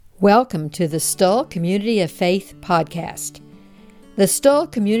Welcome to the Stull Community of Faith podcast. The Stull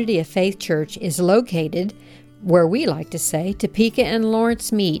Community of Faith Church is located, where we like to say, Topeka and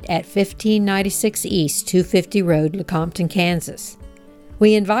Lawrence meet at 1596 East 250 Road, Lecompton, Kansas.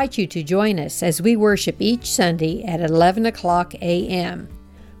 We invite you to join us as we worship each Sunday at 11 o'clock a.m.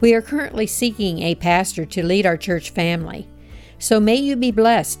 We are currently seeking a pastor to lead our church family. So may you be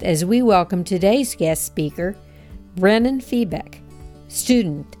blessed as we welcome today's guest speaker, Brennan Feebeck,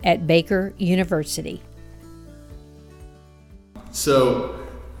 student at Baker University. So,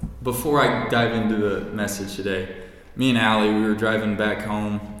 before I dive into the message today, me and Allie, we were driving back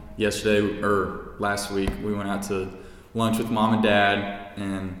home last week. We went out to lunch with mom and dad,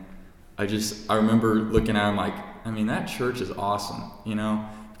 and I remember looking at them like, that church is awesome,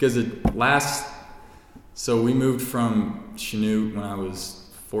 because so we moved from Chanute when I was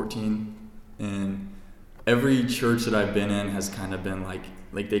 14, and every church that I've been in has kind of been like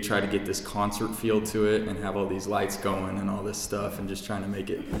they try to get this concert feel to it and have all these lights going and all this stuff and just trying to make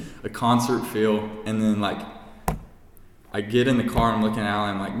it a concert feel. And then I get in the car and I'm looking at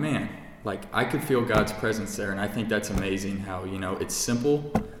Allie, I'm like, man, I could feel God's presence there. And I think that's amazing how, it's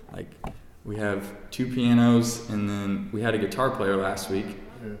simple. We have two pianos, and then we had a guitar player last week,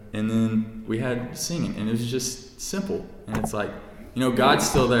 and then we had singing, and it was just simple. And it's like, God's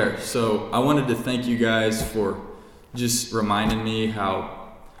still there. So I wanted to thank you guys for just reminding me how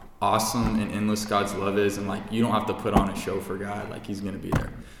awesome and endless God's love is, and you don't have to put on a show for God, He's going to be there.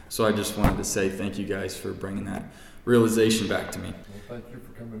 So I just wanted to say thank you guys for bringing that realization back to me. Well, thank you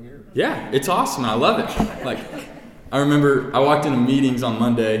for coming here. Yeah, it's awesome. I love it. I remember I walked into meetings on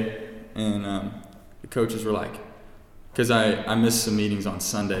Monday, and the coaches were like, because I missed some meetings on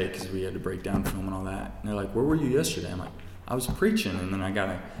Sunday because we had to break down film and all that. And they're like, where were you yesterday? I'm like, I was preaching. And then I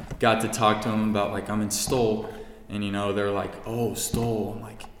got to talk to them about I'm in Stull, and they're like, oh, Stull. I'm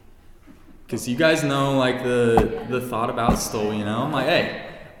like, because you guys know the thought about Stull, I'm like, hey,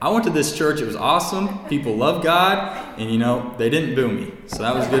 I went to this church, it was awesome, people love God, and they didn't boo me, so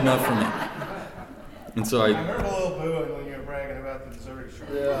that was good enough for me. And so I heard a little booing when you were bragging about the Missouri church.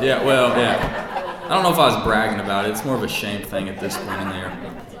 Yeah, well, yeah. I don't know if I was bragging about it. It's more of a shame thing at this point in the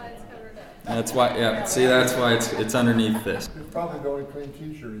year. That's why, that's why it's underneath this. It's probably the only clean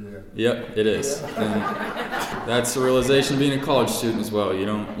t-shirt yet. Yep, it is. And that's the realization of being a college student as well. You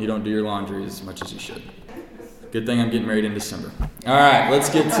don't do your laundry as much as you should. Good thing I'm getting married in December. All right, let's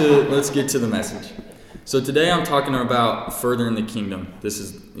get to the message. So today I'm talking about furthering the kingdom. This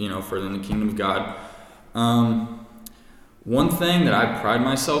is, furthering the kingdom of God. One thing that I pride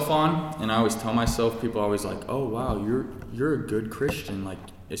myself on, and I always tell myself, people are always like, oh wow, you're a good Christian.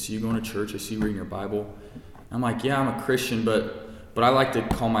 I see you going to church, I see you reading your Bible. I'm like, yeah, I'm a Christian, but I like to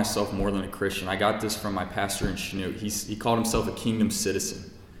call myself more than a Christian. I got this from my pastor in Chanute. He called himself a kingdom citizen.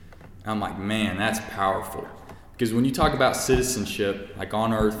 I'm like, man, that's powerful. Because when you talk about citizenship,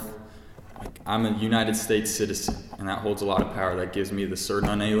 on earth, I'm a United States citizen, and that holds a lot of power. That gives me the certain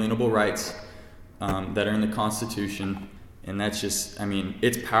unalienable rights that are in the Constitution. And that's just,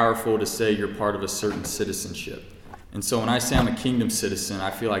 it's powerful to say you're part of a certain citizenship. And so when I say I'm a kingdom citizen, I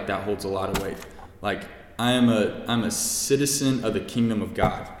feel like that holds a lot of weight. I'm a citizen of the kingdom of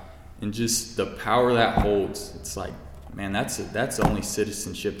God. And just the power that holds, it's man, that's the only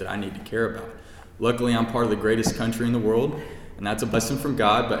citizenship that I need to care about. Luckily, I'm part of the greatest country in the world, and that's a blessing from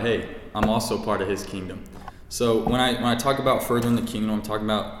God, but hey, I'm also part of His kingdom. So when I talk about furthering the kingdom, I'm talking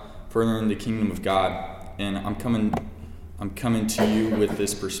about furthering the kingdom of God, and I'm coming to you with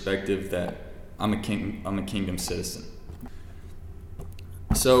this perspective that I'm a kingdom citizen.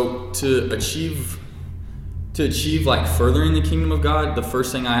 So to achieve furthering the kingdom of God, the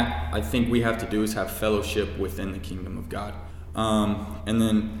first thing I think we have to do is have fellowship within the kingdom of God. And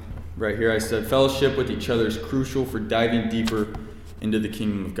then right here I said fellowship with each other is crucial for diving deeper into the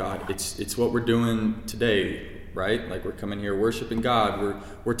kingdom of God. It's what we're doing today, right? We're coming here worshiping God.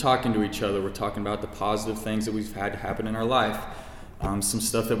 We're talking to each other. We're talking about the positive things that we've had happen in our life. Some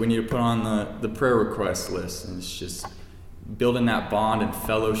stuff that we need to put on the prayer request list. And it's just building that bond and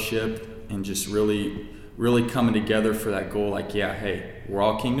fellowship and just really, really coming together for that goal. Hey, we're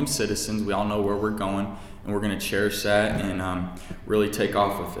all kingdom citizens. We all know where we're going, and we're going to cherish that and really take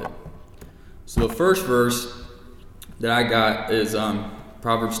off with it. So the first verse that I got is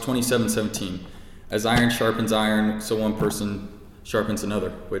Proverbs 27:17. As iron sharpens iron, so one person sharpens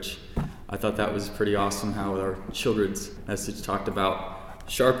another, which I thought that was pretty awesome how our children's message talked about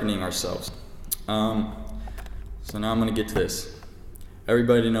sharpening ourselves. So now I'm going to get to this.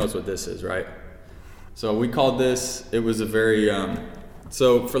 Everybody knows what this is, right? So we called this, it was a very,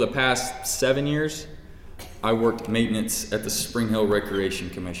 so for the past 7 years, I worked maintenance at the Spring Hill Recreation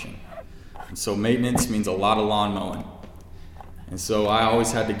Commission. And so maintenance means a lot of lawn mowing. And so I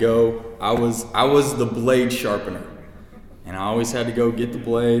always had to go, I was the blade sharpener. And I always had to go get the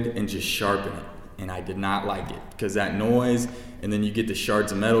blade and just sharpen it. And I did not like it because that noise, and then you get the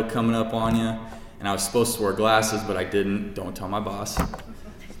shards of metal coming up on you. And I was supposed to wear glasses, but I didn't. Don't tell my boss.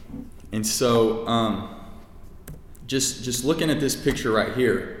 And so just looking at this picture right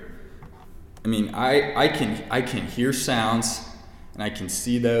here, I mean, I can hear sounds, and I can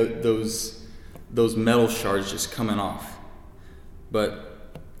see those metal shards just coming off.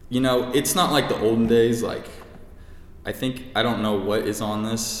 But, you know, it's not like the olden days. Like, I don't know what is on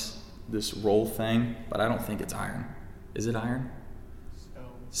this roll thing, but I don't think it's iron. Is it iron?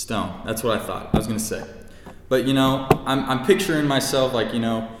 Stone. That's what I thought. I was going to say. But, you know, I'm picturing myself like, you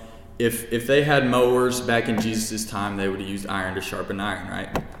know, if they had mowers back in Jesus' time, they would have used iron to sharpen iron,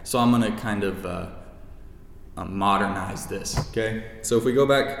 right? So I'm going to kind of modernize this, okay? So if we go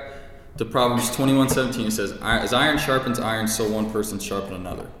back to Proverbs 21:17, it says, as iron sharpens iron, so one person sharpens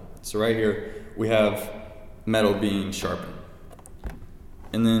another. So right here, we have metal being sharpened.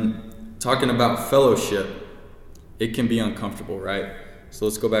 And then talking about fellowship, it can be uncomfortable, right? So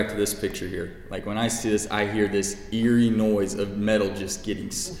let's go back to this picture here. Like when I see this, I hear this eerie noise of metal just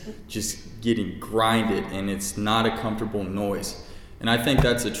getting grinded, and it's not a comfortable noise. And I think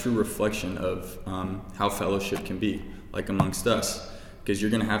that's a true reflection of how fellowship can be, like amongst us, because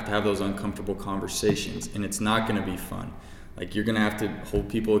you're going to have those uncomfortable conversations, and it's not going to be fun. Like you're going to have to hold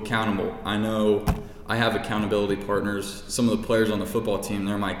people accountable. I know I have accountability partners. Some of the players on the football team,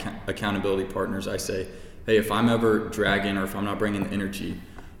 they're my accountability partners. I say, hey, if I'm ever dragging or if I'm not bringing the energy,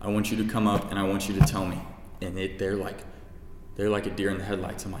 I want you to come up and I want you to tell me. And they're like a deer in the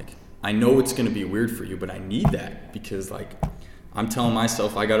headlights. I'm like, I know it's going to be weird for you, but I need that because like I'm telling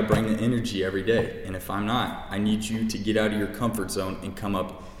myself I got to bring the energy every day. And if I'm not, I need you to get out of your comfort zone and come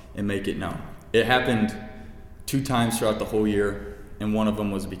up and make it known. It happened 2 times throughout the whole year, and one of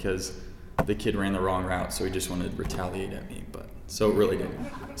them was because the kid ran the wrong route, so he just wanted to retaliate at me. But so it really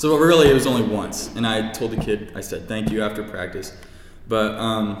didn't. So really, it was only once, and I told the kid, I said, thank you after practice. But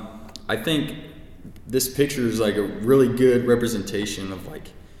I think this picture is like a really good representation of like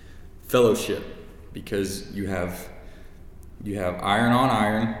fellowship, because you have iron on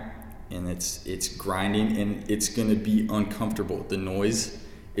iron, and it's grinding, and it's going to be uncomfortable. The noise,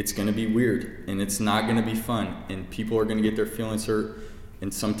 it's going to be weird, and it's not going to be fun, and people are going to get their feelings hurt,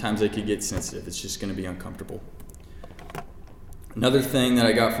 and sometimes they could get sensitive. It's just going to be uncomfortable. Another thing that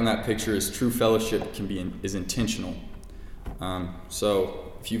I got from that picture is true fellowship is intentional.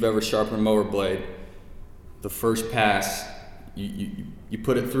 So if you've ever sharpened a mower blade, the first pass, you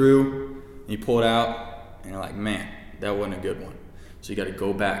put it through, and you pull it out, and you're like, man, that wasn't a good one. So you got to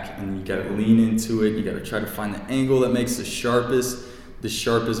go back, and you got to lean into it. You got to try to find the angle that makes the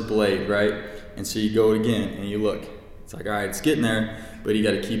sharpest blade, right? And so you go again, and you look. It's like, all right, it's getting there, but you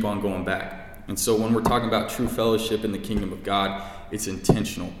got to keep on going back. And so when we're talking about true fellowship in the kingdom of God, it's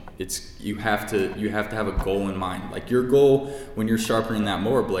intentional. You have to have a goal in mind. Like your goal when you're sharpening that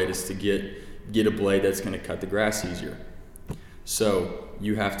mower blade is to get a blade that's going to cut the grass easier. So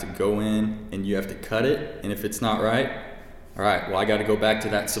you have to go in and you have to cut it. And if it's not right, all right, well, I got to go back to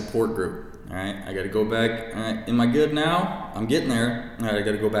that support group. All right, I got to go back. All right, am I good now? I'm getting there. All right, I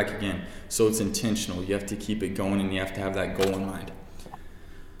got to go back again. So it's intentional. You have to keep it going, and you have to have that goal in mind.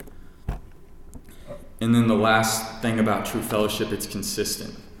 And then the last thing about true fellowship, it's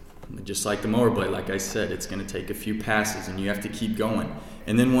consistent. Just like the mower blade, like I said, it's going to take a few passes, and you have to keep going.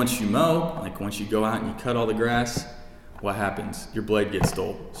 And then once you mow, like once you go out and you cut all the grass, what happens? Your blade gets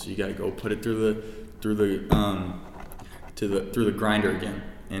dull. So you got to go put it through the grinder again.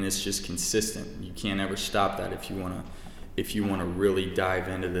 And it's just consistent. You can't ever stop that if you want to really dive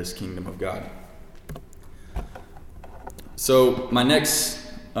into this kingdom of God. So my next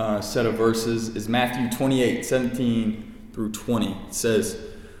set of verses is Matthew 28:17 through 20. It says,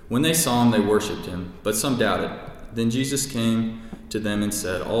 when they saw him, they worshipped him, but some doubted. Then Jesus came to them and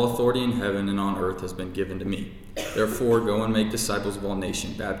said, all authority in heaven and on earth has been given to me. Therefore, go and make disciples of all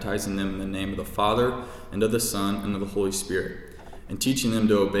nations, baptizing them in the name of the Father and of the Son and of the Holy Spirit, and teaching them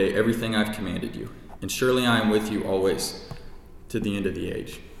to obey everything I've commanded you. And surely I am with you always to the end of the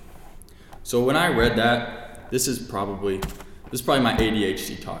age. So when I read that, this is probably my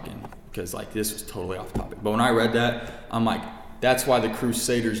ADHD talking, because like this was totally off topic. But when I read that, I'm like, that's why the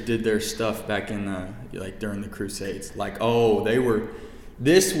Crusaders did their stuff back in during the Crusades. Like,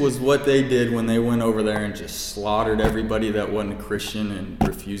 this was what they did when they went over there and just slaughtered everybody that wasn't a Christian and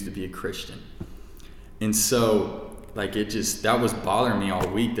refused to be a Christian. And so, like, that was bothering me all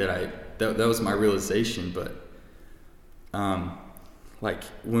week, that that was my realization. But like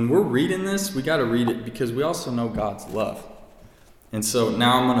when we're reading this, we got to read it because we also know God's love. And so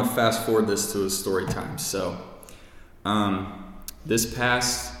now I'm going to fast forward this to a story time. So this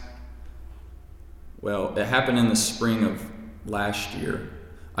past, well, it happened in the spring of last year.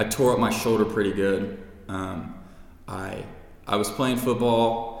 I tore up my shoulder pretty good. I was playing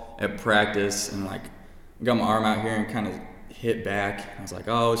football at practice and like got my arm out here and kind of hit back. I was like,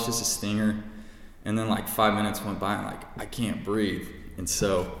 oh, it's just a stinger. And then like 5 minutes went by and like I can't breathe. And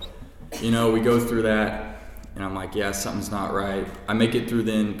so, we go through that and I'm like, yeah, something's not right. I make it through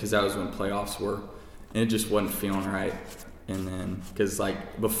then because that was when playoffs were, and it just wasn't feeling right. And then because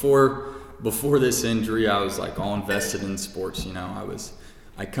like before this injury, I was like all invested in sports.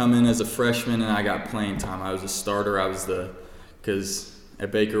 I come in as a freshman and I got playing time. I was a starter. Because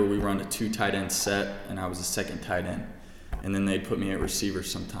at Baker we run a 2 tight end set and I was a second tight end, and then they'd put me at receiver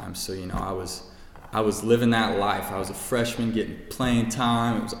sometimes. So I was living that life. I was a freshman getting playing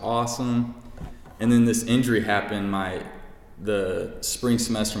time. It was awesome. And then this injury happened the spring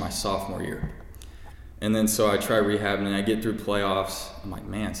semester my sophomore year. And then so I try rehabbing and I get through playoffs. I'm like,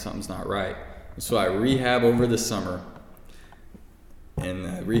 man, something's not right. And so I rehab over the summer.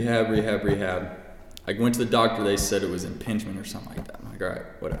 And rehab. I went to the doctor. They said it was impingement or something like that. I'm like, all right,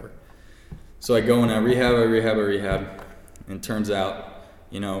 whatever. So I go and I rehab. And it turns out,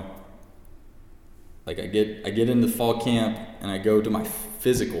 like I get into fall camp and I go to my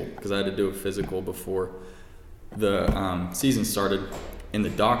physical because I had to do a physical before the season started. And the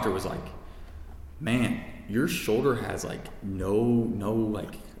doctor was like, man, your shoulder has like no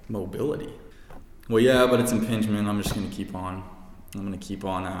like mobility. Well, yeah, but it's impingement. I'm just going to keep on. I'm going to keep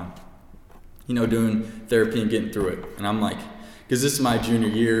on, doing therapy and getting through it. And I'm like, because this is my junior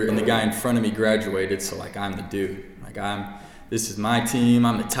year and the guy in front of me graduated. So like, I'm the dude. Like this is my team.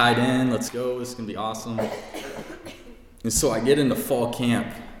 I'm the tight end. Let's go. This is going to be awesome. And so I get into fall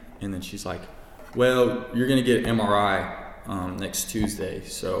camp and then she's like, well, you're going to get an MRI next Tuesday.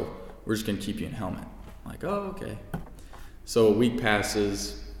 So we're just going to keep you in helmet. I'm like, oh, okay. So a week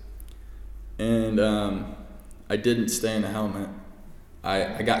passes and I didn't stay in the helmet.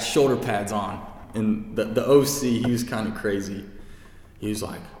 I got shoulder pads on, and the OC, he was kind of crazy. He was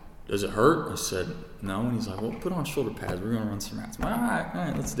like, does it hurt? I said, no. And he's like, well, put on shoulder pads. We're going to run some routes. I'm like, all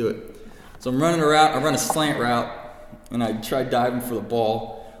right, let's do it. So I'm running a route. I run a slant route, and I tried diving for the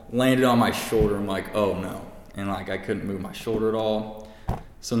ball, landed on my shoulder. I'm like, oh, no. And, like, I couldn't move my shoulder at all.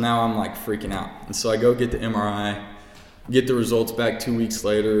 So now I'm, like, freaking out. And so I go get the MRI, get the results back 2 weeks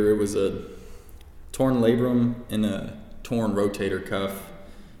later. It was a torn labrum and a torn rotator cuff,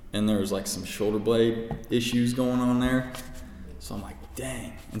 and there was like some shoulder blade issues going on there. So I'm like,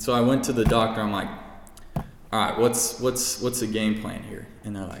 dang. And so I went to the doctor. I'm like, all right, what's the game plan here?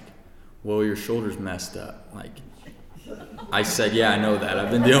 And they're like, well, your shoulder's messed up. Like, I said, yeah, I know that.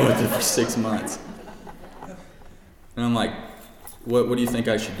 I've been dealing with it for 6 months. And I'm like, what do you think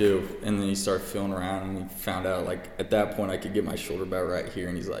I should do? And then he started feeling around, and he found out, like, at that point I could get my shoulder about right here.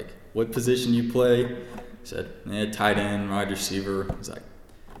 And he's like, what position you play? I said, tight end, wide receiver. He's like,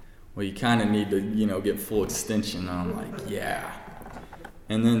 well, you kind of need to, get full extension. And I'm like, yeah.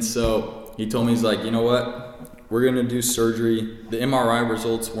 And then so he told me, he's like, you know what? We're going to do surgery. The MRI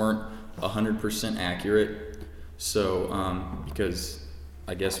results weren't 100% accurate. So, because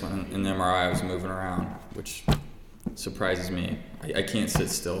I guess when in the MRI I was moving around, which surprises me. I can't sit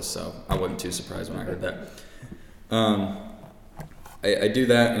still, so I wasn't too surprised when I heard that. I do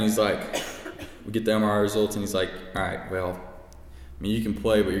that, and he's like, we get the MRI results, and he's like, all right, well, I mean, you can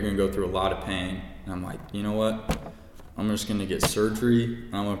play, but you're going to go through a lot of pain. And I'm like, you know what? I'm just going to get surgery,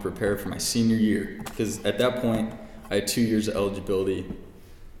 and I'm going to prepare for my senior year. Because at that point, I had 2 years of eligibility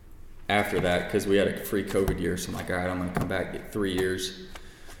after that because we had a free COVID year. So I'm like, all right, I'm going to come back, get 3 years.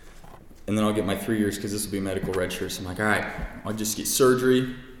 And then I'll get my 3 years because this will be a medical redshirt. So I'm like, all right, I'll just get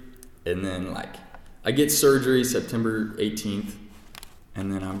surgery. And then, like, I get surgery September 18th. And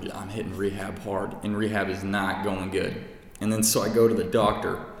then I'm hitting rehab hard, and rehab is not going good. And then so I go to the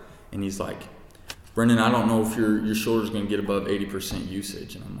doctor, and he's like, Brendan, I don't know if your shoulder's going to get above 80%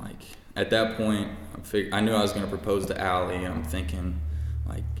 usage. And I'm like, at that point, I knew I was going to propose to Allie, and I'm thinking,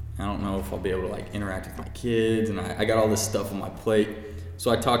 like, I don't know if I'll be able to, like, interact with my kids, and I got all this stuff on my plate. So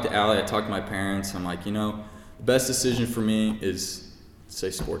I talked to Allie, I talked to my parents, and I'm like, the best decision for me is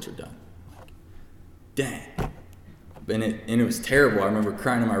say sports are done. Like, dang. And it was terrible. I remember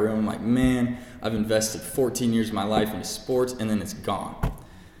crying in my room. I'm like, man, I've invested 14 years of my life into sports, and then it's gone.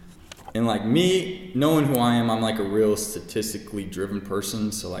 And like me, knowing who I am, I'm like a real statistically driven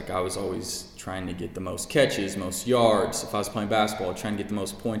person. So like I was always trying to get the most catches, most yards. If I was playing basketball, trying to get the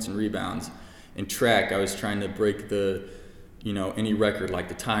most points and rebounds. In track, I was trying to break the, any record, like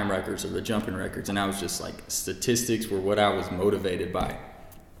the time records or the jumping records. And I was just like, statistics were what I was motivated by.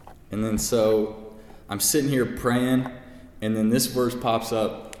 And then so I'm sitting here praying, and then this verse pops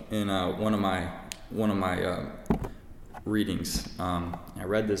up in one of my readings. I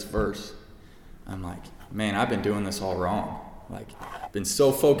read this verse. I'm like, man, I've been doing this all wrong. Like, I've been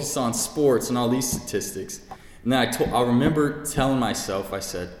so focused on sports and all these statistics. And then I remember telling myself, I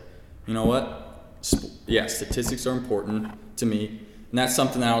said, you know what? Statistics are important to me. And that's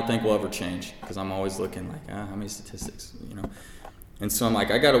something that I don't think will ever change, because I'm always looking like, how many statistics, And so I'm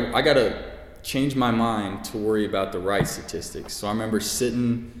like, I gotta change my mind to worry about the right statistics. So I remember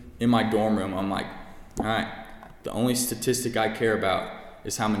sitting in my dorm room. I'm like, all right, the only statistic I care about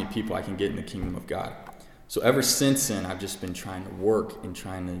is how many people I can get in the kingdom of God. So ever since then, I've just been trying to work and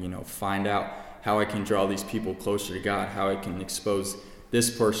trying to, find out how I can draw these people closer to God, how I can expose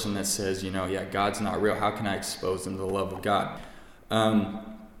this person that says, God's not real. How can I expose them to the love of God? And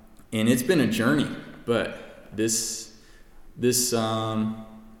it's been a journey, but this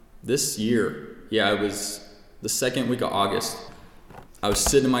year, it was the second week of August. I was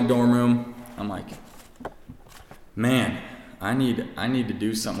sitting in my dorm room. I'm like, man, I need to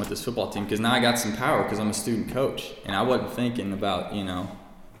do something with this football team, because now I got some power because I'm a student coach, and I wasn't thinking about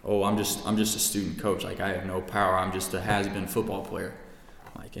I'm just a student coach, like I have no power. I'm just a has-been football player.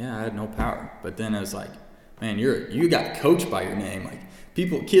 I'm like, I had no power. But then I was like, man, you got coach by your name. Like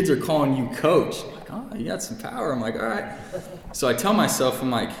kids are calling you coach. I'm like, oh, you got some power. I'm like, all right. So I tell myself,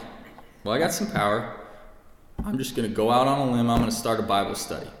 I'm like, well, I got some power. I'm just gonna go out on a limb. I'm gonna start a Bible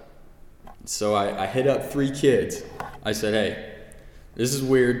study. So I hit up 3 kids. I said, hey, this is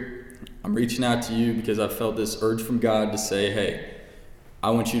weird. I'm reaching out to you because I felt this urge from God to say, hey, I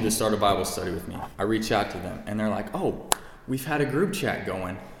want you to start a Bible study with me. I reach out to them, and they're like, oh, we've had a group chat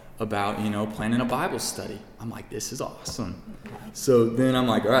going about, planning a Bible study. I'm like, this is awesome. So then I'm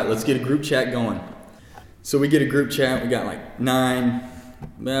like, all right, let's get a group chat going. So we get a group chat. We got like 9,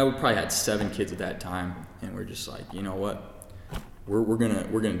 we probably had 7 kids at that time, and we're just like, you know what? We're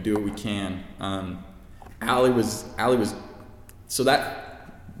gonna do what we can. Allie was so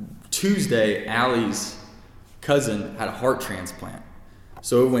that Tuesday, Allie's cousin had a heart transplant.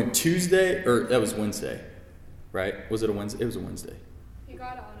 So it went Tuesday, or that was Wednesday, right? Was it a Wednesday? It was a Wednesday. He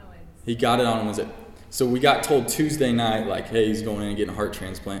got it on a Wednesday. He got it on a Wednesday. So we got told Tuesday night, like, hey, he's going in and getting a heart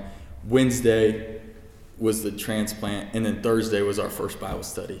transplant. Wednesday was the transplant, and then Thursday was our first Bible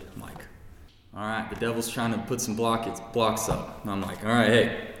study. I'm like, all right, the devil's trying to put some blocks up. And I'm like, all right,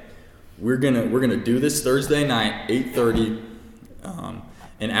 hey, we're gonna do this Thursday night, 8:30.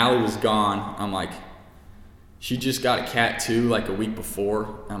 And Allie was gone. I'm like, she just got a cat too, like a week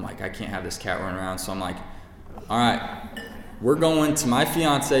before. I'm like, I can't have this cat running around. So I'm like, all right, we're going to my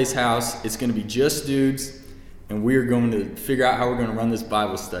fiance's house. It's gonna be just dudes, and we're going to figure out how we're gonna run this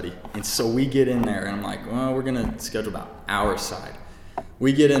Bible study. And so we get in there, and I'm like, well, we're gonna schedule about our side.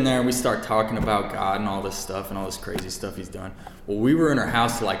 We get in there and we start talking about God and all this stuff and all this crazy stuff he's done. Well, we were in her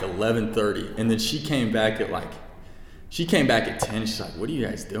house at like 11:30, and then she came back at 10. She's like, what are you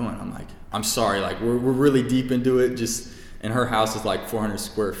guys doing? I'm like, I'm sorry, like we're really deep into it. And her house is like 400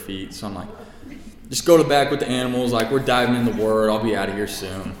 square feet. So I'm like, just go to the back with the animals. Like, we're diving in the Word. I'll be out of here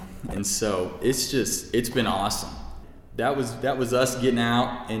soon. And so it's been awesome. That was us getting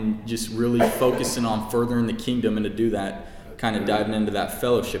out and just really focusing on furthering the kingdom, and to do that, kind of diving into that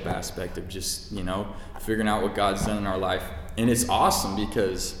fellowship aspect of just, figuring out what God's done in our life. And it's awesome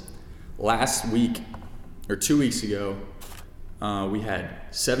because last week or 2 weeks ago, we had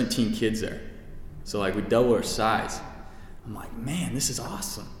 17 kids there. So like we doubled our size. I'm like, man, this is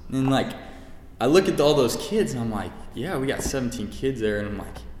awesome. And like, I look at all those kids and I'm like, yeah, we got 17 kids there. And I'm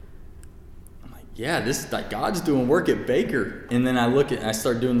like, yeah, this, like, God's doing work at Baker. And then I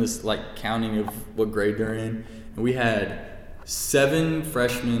start doing this like counting of what grade they're in. And we had 7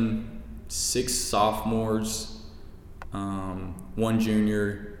 freshmen, 6 sophomores, 1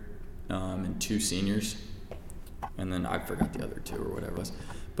 junior, and 2 seniors. And then I forgot the other 2 or whatever it was.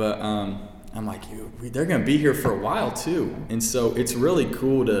 But I'm like, they're going to be here for a while too. And so it's really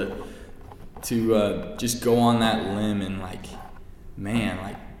cool to just go on that limb and like, man,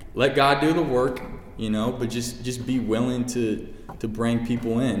 like let God do the work, but just be willing to bring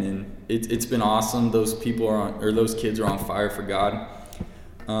people in. And it's been awesome. Those kids are on fire for God.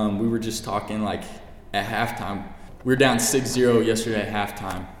 We were just talking like at halftime. We were down 6-0 yesterday at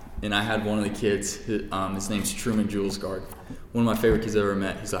halftime. And I had one of the kids, his name's Truman Julesgaard, one of my favorite kids I've ever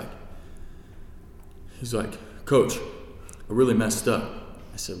met. He's like, He's like, Coach, I really messed up.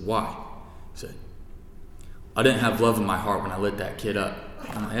 I said, why? He said, I didn't have love in my heart when I lit that kid up.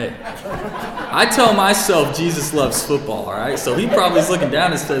 I'm like, hey, I tell myself Jesus loves football, all right? So he probably is looking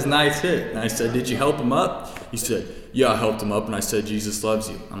down and says, nice hit. And I said, did you help him up? He said, yeah, I helped him up, and I said, Jesus loves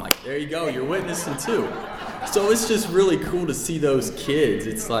you. I'm like, there you go, you're witnessing too. So it's just really cool to see those kids.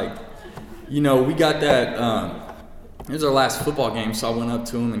 It's like, we got that, it was our last football game, so I went up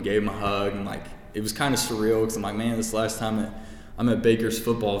to him and gave him a hug, and like, it was kind of surreal, because I'm like, man, this is the last time I'm at Baker's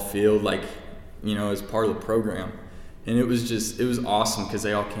football field, like, as part of the program. And it was awesome, because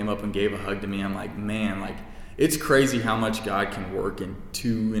they all came up and gave a hug to me. I'm like, man, like, it's crazy how much God can work in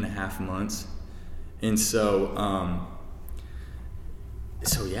 2.5 months. And so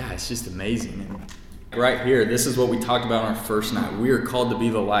yeah, it's just amazing. And right here, this is what we talked about on our first night. We are called to be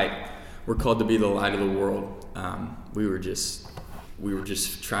the light. We're called to be the light of the world. We were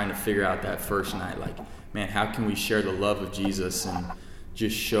just trying to figure out that first night, like, man, how can we share the love of Jesus and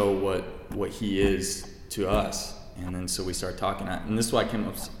just show what he is to us? And then so we started talking, and this is why I came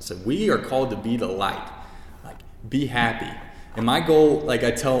up and said, we are called to be the light, like, be happy. And my goal, like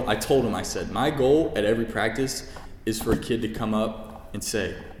I told him, I said, my goal at every practice is for a kid to come up and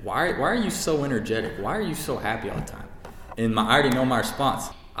say, why are you so energetic? Why are you so happy all the time? And I already know my response.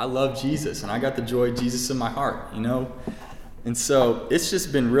 I love Jesus, and I got the joy of Jesus in my heart, And so it's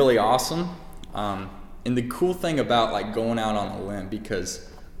just been really awesome. And the cool thing about like going out on a limb, because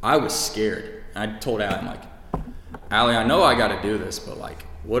I was scared. And I told Allie, I'm like, Allie, I know I got to do this, but like,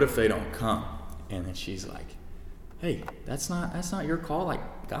 what if they don't come? And then she's like, hey, that's not your call.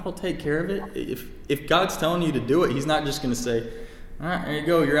 Like, God will take care of it. If God's telling you to do it, he's not just going to say, all right, there you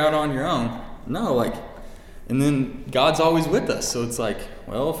go, you're out on your own. No, like, and then God's always with us. So it's like,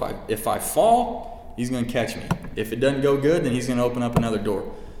 well, if I fall, he's going to catch me. If it doesn't go good, then he's going to open up another door.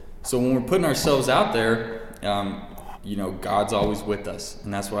 So when we're putting ourselves out there, God's always with us.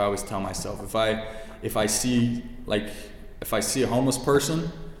 And that's what I always tell myself. If I see a homeless person,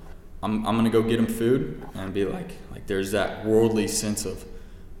 I'm going to go get him food and be like there's that worldly sense of,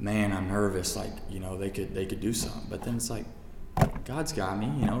 man, I'm nervous, like, they could do something. But then it's like, God's got me,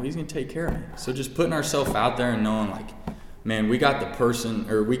 he's going to take care of me. So just putting ourselves out there and knowing like, man, we got the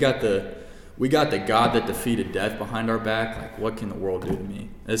God that defeated death behind our back. Like, what can the world do to me?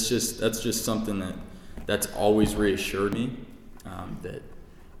 That's just something that's always reassured me, that,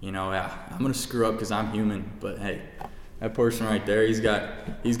 I'm going to screw up because I'm human, but hey, that person right there, he's got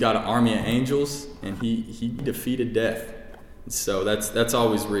an army of angels, and he defeated death. So that's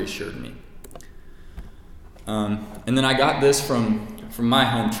always reassured me. And then I got this from my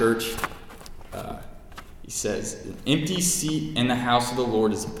home church. He says, an empty seat in the house of the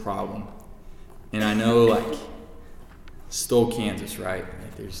Lord is a problem. And I know, like, Stoll, Kansas, right?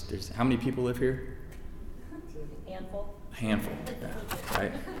 Like there's how many people live here? A handful, yeah,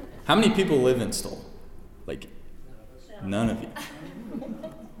 right? How many people live in Stoll? Like, none of you.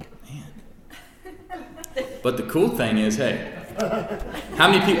 Man. But the cool thing is, hey, how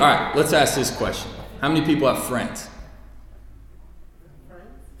many people, all right, let's ask this question. How many people have friends?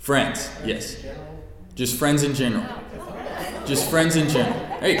 Friends, yes. Just friends in general. Just friends in general.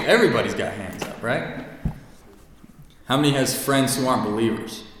 Hey, everybody's got hands up, right? How many has friends who aren't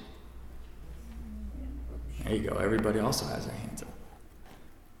believers? There you go. Everybody also has their hands up.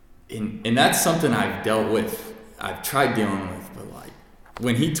 And that's something I've dealt with. I've tried dealing with, but like,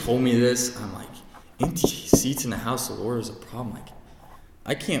 when he told me this, I'm like, empty seats in the house of the Lord is a problem. Like,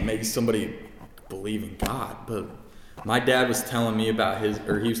 I can't make somebody believe in God. But my dad was telling me about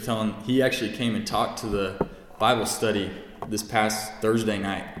he actually came and talked to the Bible study this past Thursday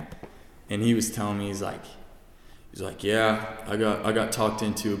night. And he was telling me, he's like, yeah, I got talked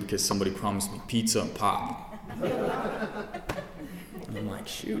into it because somebody promised me pizza and pop. And I'm like,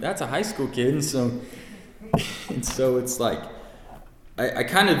 shoot, that's a high school kid. And so it's like, I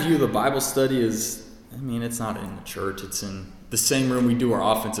kind of view the Bible study as, it's not in the church. It's in the same room we do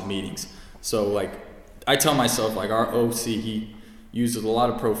our offensive meetings. So like, I tell myself, like, our OC, he uses a lot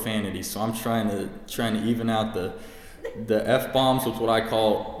of profanity. So I'm trying to even out the F-bombs with what I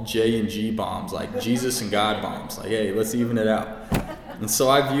call J and G bombs, like Jesus and God bombs. Like, hey, let's even it out. And so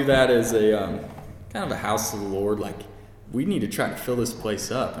I view that as a kind of a house of the Lord. Like, we need to try to fill this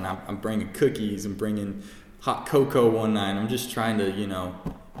place up. And I'm bringing cookies and bringing hot cocoa one night. I'm just trying to,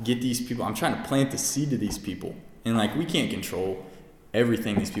 get these people. I'm trying to plant the seed to these people. And like, we can't control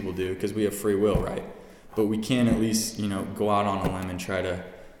everything these people do because we have free will, right? But we can at least, go out on a limb and try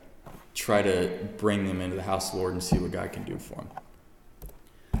to bring them into the house of the Lord and see what God can do for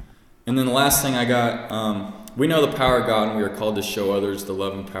them. And then the last thing I got, we know the power of God, and we are called to show others the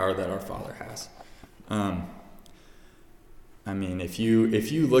love and power that our Father has. I mean, if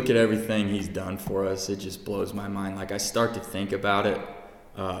you look at everything he's done for us, it just blows my mind. Like, I start to think about it.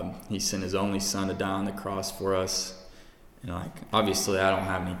 He sent his only son to die on the cross for us. And, like, obviously I don't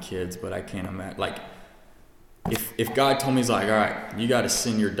have any kids, but I can't imagine, like, if God told me, he's like, all right, you got to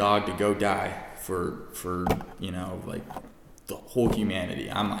send your dog to go die for like the whole humanity.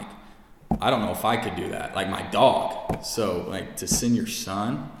 I'm like, I don't know if I could do that. Like, my dog. So, like, to send your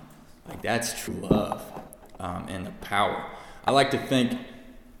son, like, that's true love and the power. I like to think,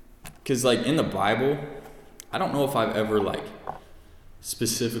 because, like, in the Bible, I don't know if I've ever, like,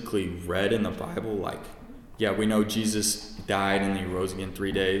 specifically read in the Bible, like, yeah, we know Jesus died and he rose again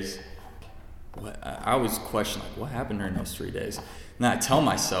 3 days. I always question, like, what happened during those 3 days? And I tell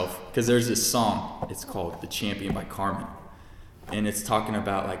myself, because there's this song, it's called The Champion by Carmen. And it's talking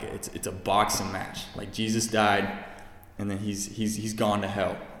about, like, it's a boxing match. Like, Jesus died, and then he's gone to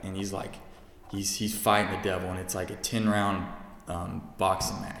hell. And he's like, he's fighting the devil, and it's like a 10-round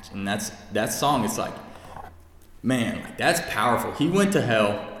boxing match. And that song, it's like, man, like, that's powerful. He went to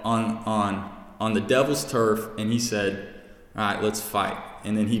hell on the devil's turf, and he said, all right, let's fight.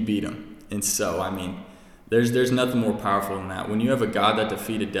 And then he beat him. And so, I mean, there's nothing more powerful than that. When you have a God that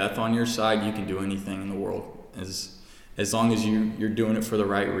defeated death on your side, you can do anything in the world. As long as you're doing it for the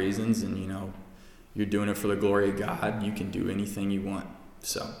right reasons, and, you know, you're doing it for the glory of God, you can do anything you want.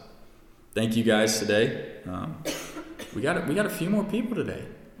 So, thank you guys today. We got a few more people today.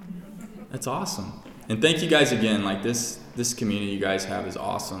 That's awesome. And thank you guys again. Like, this community you guys have is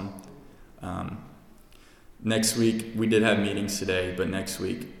awesome. Next week, we did have meetings today, but next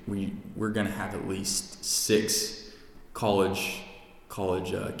week we're going to have at least 6 college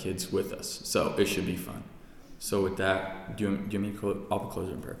kids with us. So it should be fun. So with that, do you want me to I'll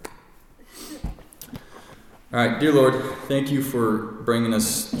close in prayer. All right, dear Lord, thank you for bringing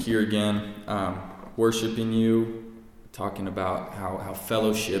us here again, worshiping you, talking about how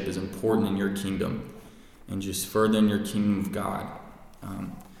fellowship is important in your kingdom and just furthering your kingdom of God.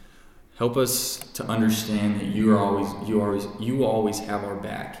 Help us to understand that you always have our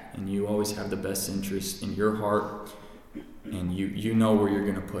back, and you always have the best interest in your heart, and you know where you're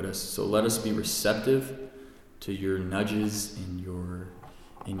going to put us. So let us be receptive to your nudges and your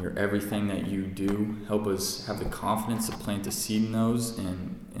everything that you do. Help us have the confidence to plant the seed in those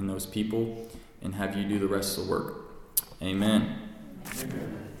and in those people, and have you do the rest of the work. Amen.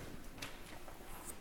 Amen.